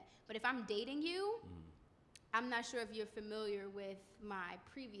gonna do that. But if I'm dating you, I'm not sure if you're familiar with my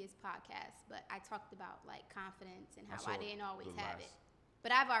previous podcast, but I talked about like confidence and how saw I didn't always the have it. last-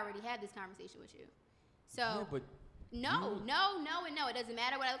 But I've already had this conversation with you. So Yeah, but no, you- no, and no. It doesn't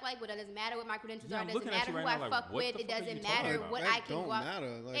matter what I look like. It doesn't matter what my credentials Yeah, are. I'm It doesn't looking at matter you who right I now like, fuck what with. the It fuck are doesn't you talking matter about? what That I can don't go out.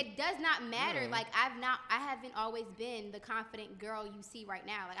 matter, like- It does not matter. Yeah. Like I haven't always been the confident girl you see right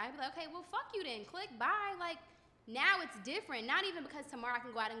now. Like I'd be like, okay, well fuck you then. Click bye. Like now it's different. Not even because tomorrow I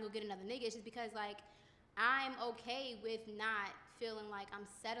can go out and go get another nigga. It's just because like I'm okay with not feeling like I'm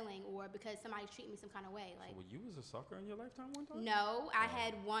settling or because somebody's treating me some kind of way. Like well, you was a sucker in your lifetime one time? no, I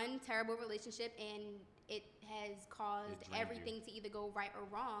had one terrible relationship and it has caused It drained you. everything to either go right or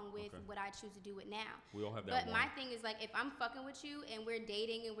wrong with Okay. what I choose to do with now. We all have that But one. my thing is like if I'm fucking with you and we're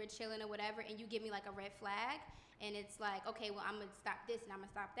dating and we're chilling or whatever and you give me like a red flag and it's like, okay, well I'm gonna stop this and I'm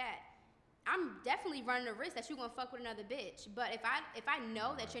gonna stop that. I'm definitely running the risk that you're gonna fuck with another bitch. But if I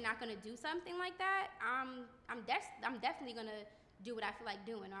know that you're not gonna do something like that, I'm definitely gonna do what I feel like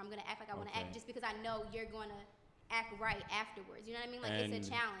doing, or I'm gonna act like I want to Okay. act just because I know you're gonna act right afterwards. You know what I mean? Like and it's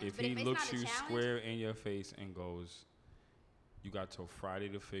a challenge. if but he if it's looks not a you challenge, square in your face and goes, you got till Friday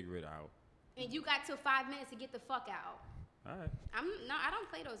to figure it out. and you got till 5 minutes to get the fuck out. All right. I don't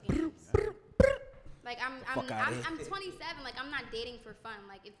play those games. Like I'm Fuck outta here. 27. Like I'm not dating for fun.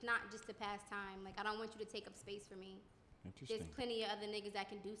 Like it's not just to pass time. Like I don't want you to take up space for me. Interesting. There's plenty of other niggas that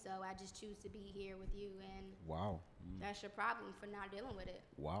can do so. I just choose to be here with you, and Wow. that's your problem for not dealing with it.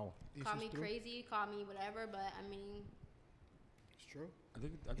 Wow. Call me crazy, call me whatever, but I mean, It's true. I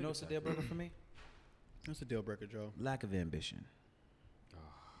think You know what's a deal breaker for me? That's a deal breaker, Joe. Lack of ambition.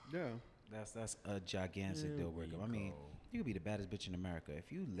 Yeah. That's a gigantic deal breaker. I mean, you could be the baddest bitch in America.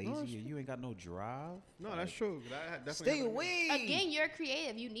 If you lazy or you ain't got no drive, No, that's true. That definitely stay happened. away. again, you're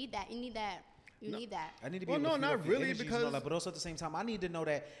creative. You need that. You need that. You need that. I need to be Well, able to no, feed not off your really, energies and all because- that, but also at the same time, I need to know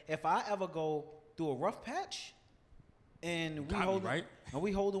that if I ever go through a rough patch and we Got me, hold right? and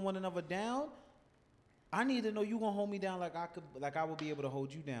we holding one another down, I need to know you gonna hold me down like I would be able to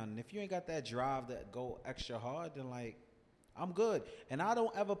hold you down. And if you ain't got that drive to go extra hard, then like I'm good. And I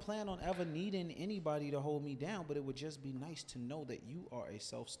don't ever plan on ever needing anybody to hold me down, but it would just be nice to know that you are a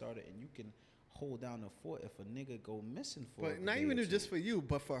self-starter and you can hold down the fort if a nigga go missing for But a not day even or just two. for you,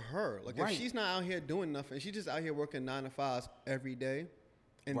 but for her. Like Right. if she's not out here doing nothing, she's just out here working 9 to 5s every day,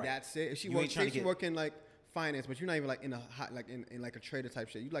 and Right. that's it. If she You ain't works, trying say to she get- working like finance, but you're not even like in a hot, like in like a trader type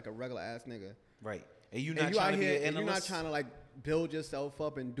shit. You like a regular ass nigga. Right. And you And not you trying out to be here, an and you're not analyst? trying to like build yourself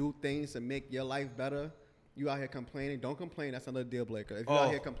up and do things to make your life better. You out here complaining. Don't complain. That's another deal breaker. If you're Oh. out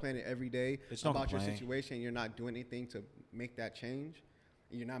here complaining every day It's don't about your complain. situation, and you're not doing anything to make that change,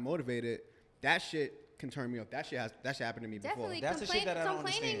 and you're not motivated, that shit can turn me off. That shit happened to me Definitely, before. That's the shit that I don't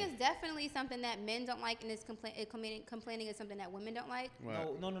complaining understand. is definitely something that men don't like, and complaining is something that women don't like.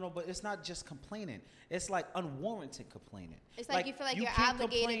 Right. No. But it's not just complaining. It's like unwarranted complaining. It's like you feel like you're can't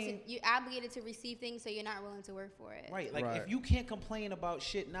you're obligated to receive things, so you're not willing to work for it. Right. Like Right. if you can't complain about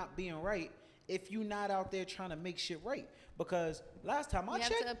shit not being right, if you not out there trying to make shit right. Because last time I You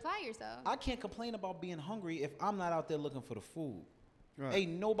have checked, to apply yourself. I can't complain about being hungry if I'm not out there looking for the food. Right.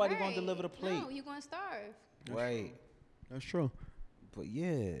 Ain't nobody gonna Right. deliver the plate. No, you're gonna starve. Right. That's true. But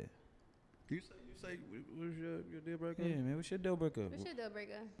yeah. You say, what was your deal breaker? Yeah, man. What's your deal breaker? What's your deal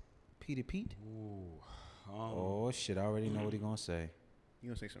breaker? Peter Pete. Ooh. Oh shit! I already know what he gonna say. You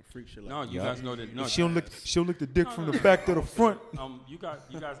gonna say some freak shit like No, you Yup. guys know that. No, She'll lick the dick from the back to the front. you guys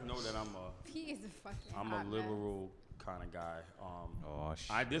know that He is a fucking. I'm hot a mess. liberal kind of guy. Oh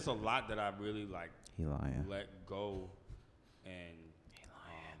shit! There's a lot that I really like He lying. let go, and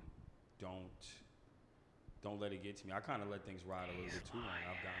don't let it get to me. I kind of let things ride a little bit too long.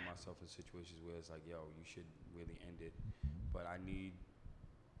 I've gotten myself in situations where it's like, yo, you should really end it, but I need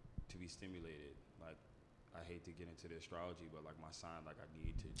to be stimulated. Like, I hate to get into the astrology, but like my sign, like I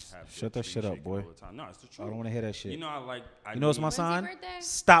need to have. the Shut that tree shit up, shaking boy. all the time. No, it's the I truth. don't want to hear that shit. You know, You know what's my When's your sign? birthday?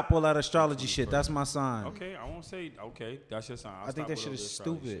 Stop all that astrology shit. That's my sign. Okay, I won't say okay. That's your sign. I'll I think stop that with shit all is the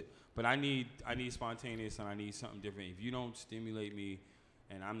astrology stupid. shit. But I need spontaneous, and I need something different. If you don't stimulate me,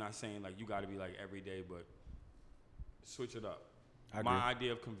 and I'm not saying like you got to be like every day, but switch it up. I agree. My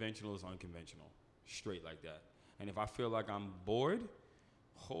idea of conventional is unconventional, straight like that. And if I feel like I'm bored,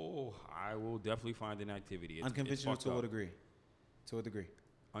 I will definitely find an activity. Unconventional it's to fucked what up. degree? To what degree?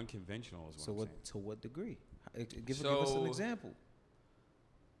 Unconventional is what So I'm what? saying. To what degree? Give us an So- example.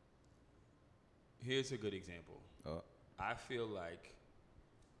 Here's a good example. Uh, I feel like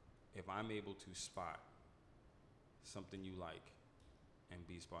if I'm able to spot something you like and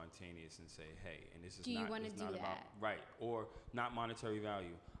be spontaneous and say, hey, and this is Do you not, wanna it's do not about, that? right, or not monetary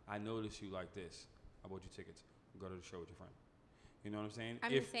value. I notice you like this. I bought you tickets. Go to the show with your friend. You know what I'm saying?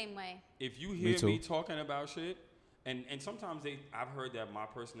 I'm the same way. If you hear too. me talking about shit, and sometimes I've heard that my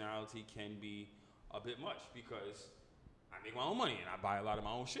personality can be a bit much because I make my own money and I buy a lot of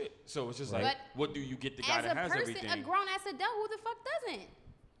my own shit. So it's just Right. like, But what do you get the guy As that a has person, everything? a grown ass adult, who the fuck doesn't?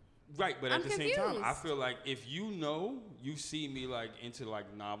 Right, but I'm at the same time, I confused. feel like if you see me like into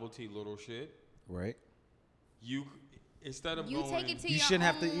like novelty little shit, right. you instead of You going, take it to You your shouldn't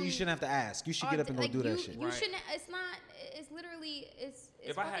have to. own You shouldn't have to ask. You should get up and go like, do that you, shit. You Right. shouldn't. It's not. It's literally. It's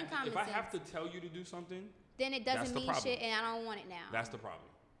if I fucking common if I sense. have to tell you to do something, then it that's doesn't the mean problem. shit, and I don't want it now. that's the problem.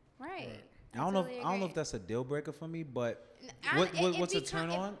 right. I don't know. totally I don't know if agree. that's a deal breaker for me, but I- what's a become- turn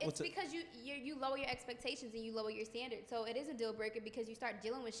on? It's What's a, because you lower your expectations and you lower your standards. So it is a deal breaker because you start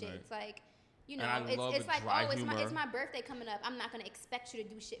dealing with shit. Right. It's like, you know, And I love it's a like, dry oh, it's humor. my birthday coming up. I'm not gonna expect you to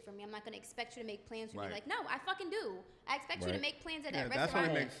do shit for me. I'm not gonna expect you to make plans for Right. me. Like, no, I fucking do. I expect you to Right. make plans at Yeah, that that's when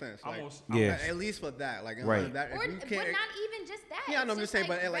restaurant. it makes sense. Like, Almost- Yeah. at least for that, like Right. that, Or, if you but can't, not even just that. yeah, I know. It's I'm just saying,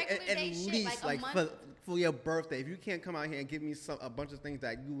 like but like regular at day shit, least a like month. for your birthday, if you can't come out here and give me a bunch of things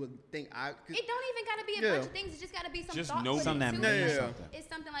that you would think I. 'Cause- It don't even gotta be a Yeah. bunch of things. It just gotta be some Just thought. know put something that into means it. Yeah. something. It's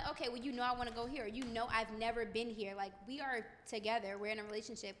something like, okay, well, you know I want to go here. You know I've never been here. Like, we are together. We're in a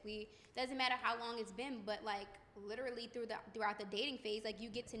relationship. Doesn't matter how long it's been, but like literally throughout the dating phase, like you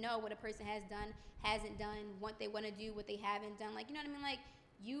get to know what a person has done, hasn't done, what they want to do, what they haven't done. Like, you know what I mean? Like,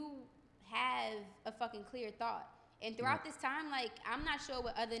 you have a fucking clear thought. And throughout this time, like, I'm not sure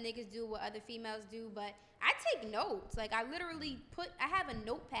what other niggas do, what other females do, but I take notes. Like, I literally I have a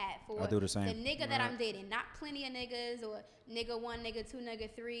notepad for I do the same. nigga that I'm dating. Not plenty of niggas or nigga 1, nigga 2,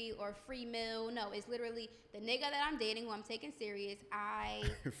 nigga 3 or free meal. No, it's literally the nigga that I'm dating who I'm taking serious. I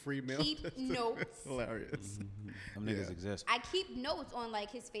free meal. keep notes. Hilarious. them niggas Yeah. exist. I keep notes on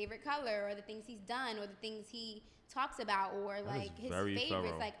like his favorite color or the things he's done or the things he talks about or like his very favorites.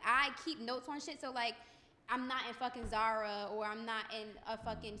 thorough. Like I keep notes on shit. So like I'm not in fucking Zara or I'm not in a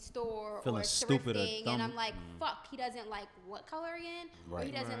fucking store Feeling or stupid or thrifting and I'm dumb. like, fuck, he doesn't like what color again? Or he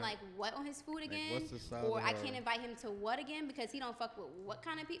Right. doesn't Right. like what on his food again? what's the size Or of I her- can't invite him to what again because he don't fuck with what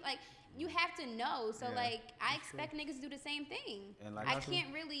kind of people. Like you have to know. So Yeah, like I expect niggas to do the same thing. And like I I said-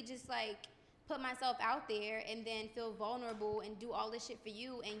 can't really just like put myself out there and then feel vulnerable and do all this shit for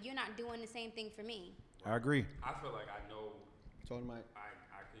you and you're not doing the same thing for me. I agree. I feel like I know. Told Mike.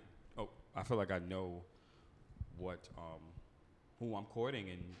 I feel like I know what who I'm courting,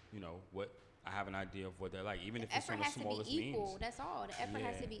 and you know what I have an idea of what they're like, even if The it's effort on the has to be smallest equal. means. That's all. The effort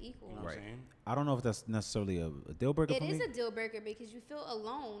has Yeah. to be equal. You know what I'm Right. saying? I don't know if that's necessarily a deal breaker It for is me. a deal breaker because you feel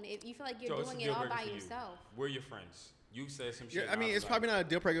alone. If you feel like you're So it's a doing it deal all breaker by for you. yourself. We're your friends. You said some shit. Yeah, I mean, it's probably not a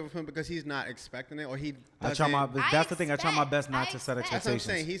deal breaker for him because he's not expecting it, or he. I try my. doesn't- That's the thing. I try my best not I to set expect- That's what I'm expectations.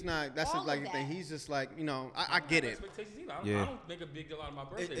 saying. He's not. That's All like of the thing. that. He's just like, you know, I get it. Expectations either. I Yeah. don't make a big deal out of my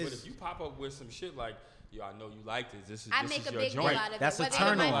birthday, but it's- if you pop up with some shit like, yo, I know you like this. This is I this make is a your big deal joint. out of it. That's a Whether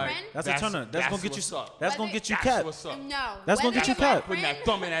turn you're on. my friend, That's a turn on. That's gonna get you. what's up. That's gonna Whether- get you That's kept. what's up. no. That's gonna whether get you you're my cut. Putting that friend-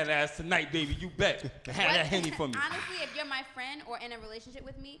 thumb in that ass tonight, baby. You bet. Have that Henny for me. Honestly, if you're my friend or in a relationship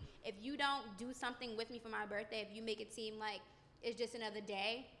with me, if you don't do something with me for my birthday, if you make it seem like it's just another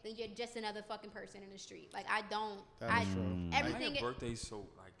day, then you're just another fucking person in the street. Like I don't. That is true. Why Everything. your birthday's so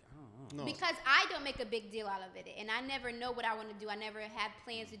like I don't No. Because I don't make a big deal out of it, and I never know what I want to do. I never have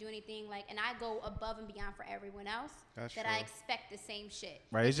plans to do anything and I go above and beyond for everyone else. That's that true. I expect the same shit.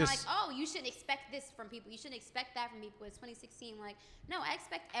 Right, It's it's not just- like, oh, you shouldn't expect this from people. You shouldn't expect that from people. It's 2016. Like, no, I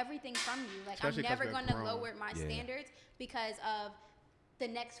expect everything from you. Like, Especially 'cause I'm never we're going to grown. lower my Yeah. standards because of the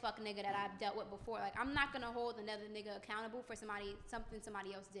next fuck nigga that I've dealt with before. Like, I'm not going to hold another nigga accountable for something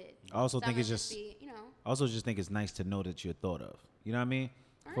somebody else did. I also So think I'ma it's just. be, I also just think it's nice to know that you're thought of. You know what I mean?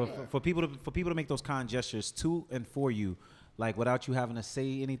 Right. For people to make those kind gestures to and for you, like without you having to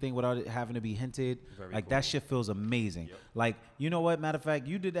say anything, without it having to be hinted, Very like cool. that shit feels amazing. Yep. Like, you know what? Matter of fact,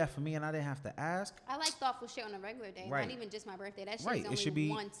 you did that for me and I didn't have to ask. I like thoughtful shit on a regular day, Right. not even just my birthday. That shit Right. is It only should be-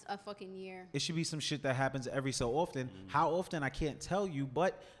 once a fucking year. It should be some shit that happens every so often. How often I can't tell you,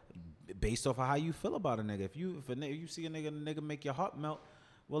 but based off of how you feel about a nigga. If you see a nigga make your heart melt,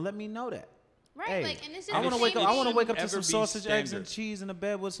 well, let me know that. Right, Hey, like, and it's just I the want to same wake up. I want to thing. wake up to Ever some be sausage, eggs, and standard. cheese in the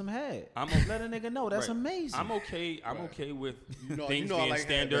bed with some head. I'm Let a nigga know that's Right. amazing. I'm okay. I'm okay with know- things you know I being like head,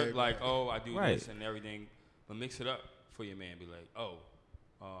 standard. babe. Like, oh, I do Right. this and everything, but mix it up for your man. Be like, oh,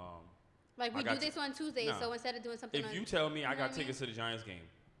 Like, I we got do this on Tuesdays, Nah. so instead of doing something if on... you tell me I know got what tickets to the Giants game,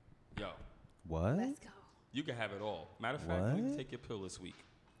 yo, What? Let's go. you can have it all. Matter of fact, you can What? take your pill this week.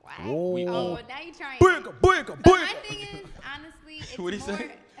 What? Whoa. Oh, now you trying. Boyka, boyka, But my boyka. thing is, honestly, it's What'd he more...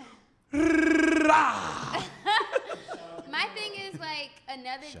 say? My thing is, like,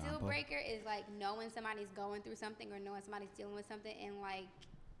 another deal Shampa. breaker is, like, knowing somebody's going through something or knowing somebody's dealing with something and, like,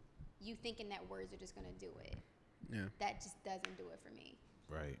 you thinking that words are just going to do it. Yeah. That just doesn't do it for me.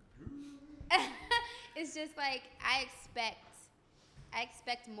 Right. It's just, like, I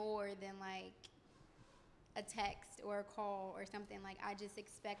expect more than, like, a text or a call or something. Like, I just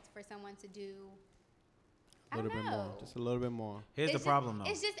expect for someone to do... A little I don't bit more. know. Just a little bit more. Here's It's the just- problem, though.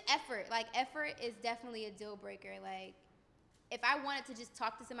 It's just effort. Like, effort is definitely a deal breaker. Like, if I wanted to just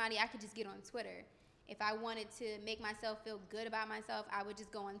talk to somebody, I could just get on Twitter. If I wanted to make myself feel good about myself, I would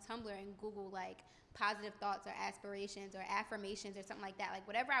just go on Tumblr and Google, like, positive thoughts or aspirations or affirmations or something like that. Like,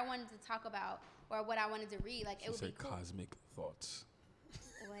 whatever I wanted to talk about or what I wanted to read, like, it would be cool. cosmic thoughts.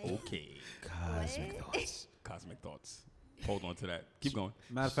 What? Okay. Cosmic What? thoughts. Cosmic thoughts. Hold on to that. Keep going.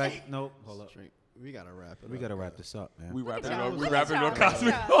 Matter of fact, nope. Hold up. Straight. We gotta wrap it. We up, gotta man. wrap this up, man. We wrapping it y'all. up. We Look at wrapping y'all. up Look at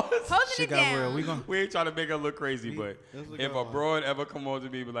cosmic y'all. thoughts. Holding Shit it got down. real. We gonna We ain't trying to make her look crazy, but Let's look if at a all. broad ever come on to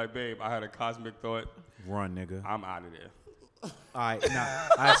me and be like, babe, I had a cosmic thought, run, nigga. I'm out of there. All right, nah.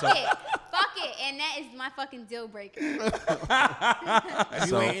 All right, so Fuck it. Fuck it. And that is my fucking deal breaker. You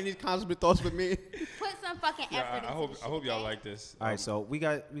So- ain't any cosmic thoughts with me. Put some fucking Yeah, effort into I hope this I hope shit, y'all okay? like this. all right, so we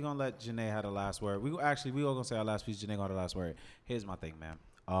gonna let Janae have the last word. We all gonna say our last piece. Janae got the last word. Here's my thing, man.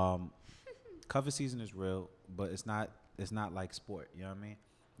 Cover season is real, but it's not like sport. You know what I mean?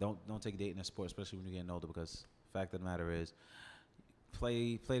 Don't take dating as sport, especially when you're getting older, because fact of the matter is,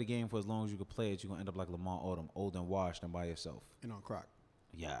 play the game for as long as you can play it. You're gonna end up like Lamar Odom, old and washed and by yourself. And on crack.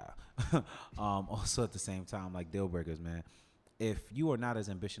 Yeah. Also at the same time, like deal breakers, man. If you are not as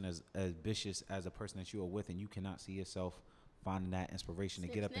ambitious as a person that you are with, and you cannot see yourself finding that inspiration to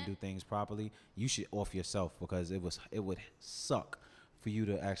Snip, get up and snap. do things properly, you should off yourself, because it would suck for you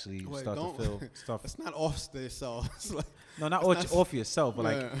to actually Wait, start don't- to feel stuff. It's not off themselves. Like, No, not it's not- off yourself, but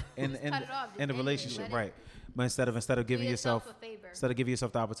like Yeah. in Just cut it off, just in end the it, relationship, let it- right? But instead of giving yourself a favor. instead of giving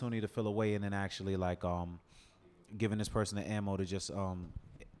yourself the opportunity to feel away, and then actually like giving this person the ammo to just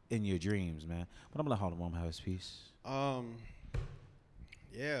in your dreams, man. But I'm gonna let Harlem Rome have his piece.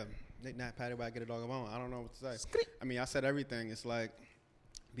 yeah. Nick Nat Patty Whack, get a dog alone. I don't know what to say. I mean, I said everything. It's like,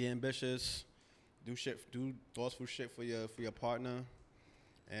 be ambitious, do thoughtful shit for your partner,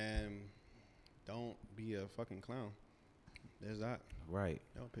 and don't be a fucking clown. There's that. Right,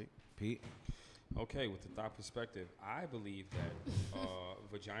 Yo, Pete. Pete. Okay, with the thought perspective, I believe that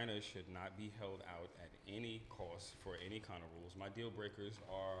vagina should not be held out at any cost for any kind of rules. My deal breakers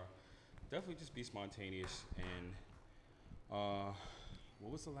are definitely just be spontaneous and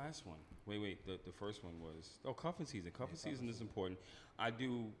what was the last one? Wait, the first one was cuffing season. Cuffing season is important. I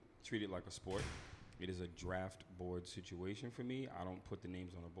do treat it like a sport. It is a draft board situation for me. I don't put the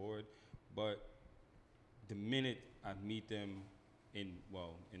names on the board, but the minute I meet them in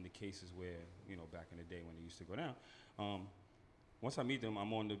the cases where, back in the day when it used to go down, once I meet them,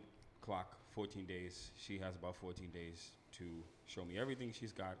 I'm on the clock 14 days. She has about 14 days to show me everything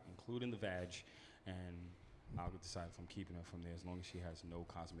she's got, including the vag, and I'll decide if I'm keeping her from there as long as she has no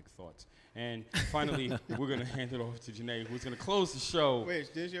cosmic thoughts. And finally, we're going to hand it off to Janae, who's going to close the show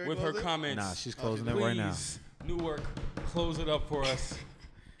Wait, did you with her close it? comments. Nah, she's closing it Please, right now. Newark, close it up for us.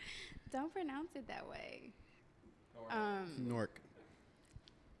 Don't pronounce it that way. Newark.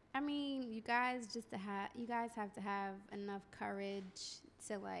 I mean, you guys have to have enough courage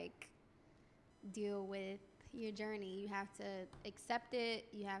to like deal with your journey. You have to accept it.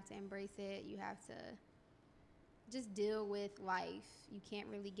 You have to embrace it. You have to just deal with life. You can't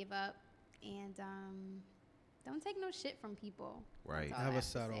really give up. And don't take no shit from people. Right. That's all I Never have to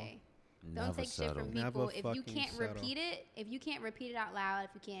settle. say. Never Don't take shit settle. from Never people. If you fucking can't settle. repeat it, if you can't repeat it out loud, if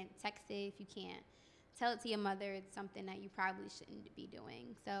you can't text it, if you can't tell it to your mother, it's something that you probably shouldn't be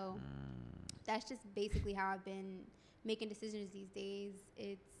doing. So that's just basically how I've been making decisions these days.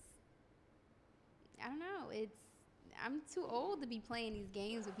 I don't know. I'm too old to be playing these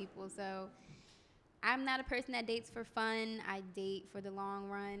games with people. So I'm not a person that dates for fun. I date for the long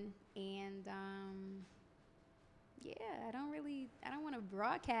run. And yeah, I don't want to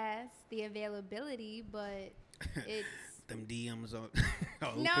broadcast the availability, but it's Them DMs are open.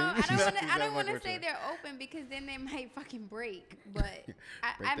 no, I don't want to say they're open because then they might fucking break. But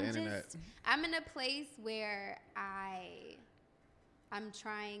Break the internet. I'm in a place where I'm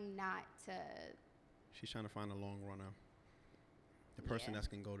trying not to. She's trying to find a long runner. The person Yeah. that's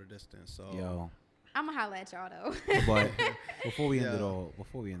gonna go the distance. So Yo, I'm gonna holla at y'all though. but before we end it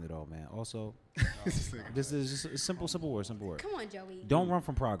Yeah. all, man. Also, this is just a simple word. Come on, Joey. Don't run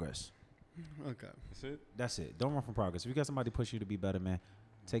from progress. Okay. That's it. That's it. Don't run from progress. If you got somebody push you to be better, man,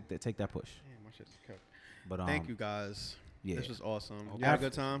 take that push. Damn, my shit's kept. But Thank you guys. Yeah. This was awesome. Okay. You had a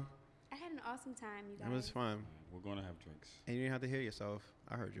good time? I had an awesome time, you guys. It was fun. We're gonna have drinks. And you didn't have to hear yourself.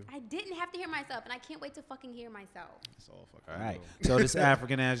 I heard you. I didn't have to hear myself, and I can't wait to fucking hear myself. It's all fucking. All right. So this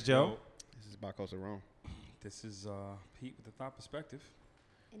African ass Joe. This is Bacos Rome. This is Pete with the Thought Perspective.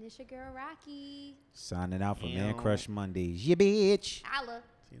 And it's your girl, Rocky. Signing out for Ew. Man Crush Mondays. Yeah, bitch. Holla.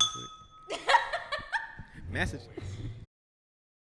 See you next week. Message.